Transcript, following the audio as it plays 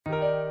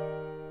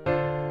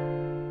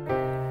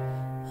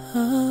The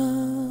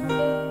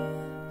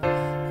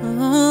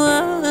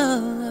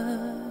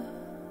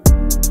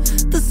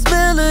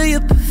smell of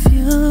your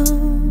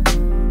perfume,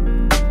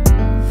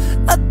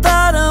 I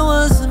thought I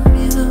was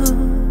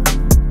immune.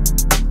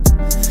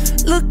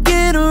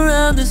 Looking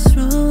around this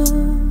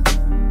room,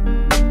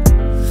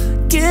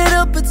 get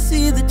up and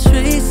see the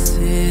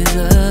traces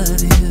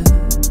of you.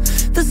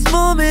 This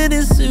moment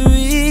is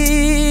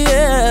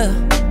surreal.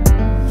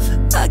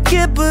 I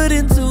can't put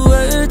into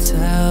words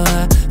how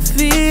I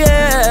feel.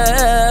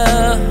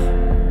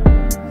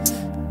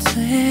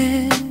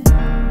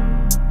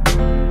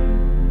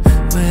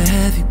 Where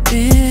have you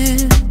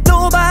been?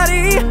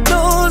 Nobody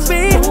knows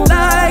me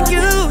like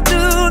you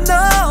do.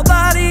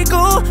 Nobody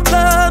gon'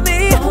 love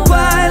me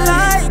quite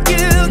like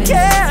you.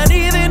 Can't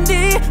even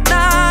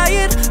deny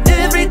it.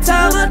 Every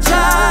time I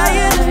try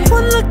it,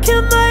 one look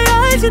in my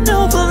eyes, you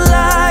know I'm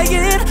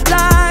lying,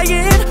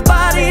 lying.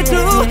 Body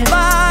to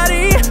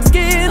body,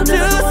 skin to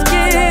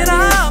skin.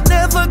 I'm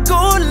never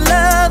gonna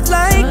love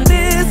like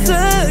this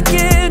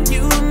again.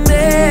 You were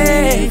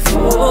made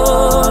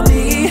for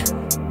me.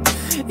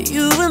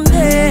 You were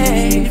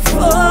made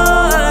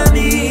for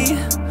me.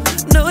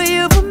 No,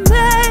 you were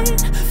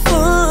made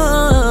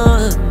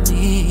for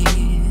me.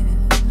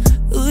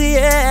 Ooh,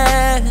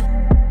 yeah.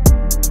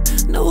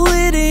 No,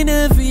 it ain't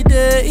every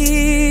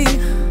day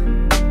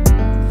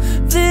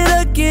that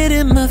I get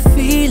in my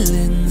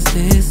feelings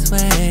this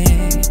way.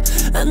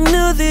 I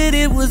knew that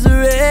it was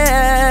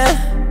rare,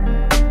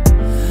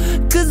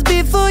 'cause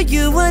before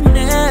you I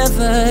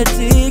never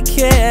did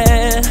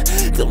care.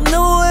 Don't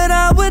know what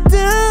I would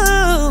do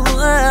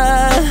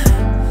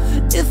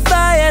if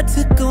I had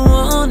to go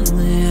on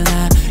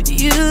without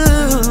you.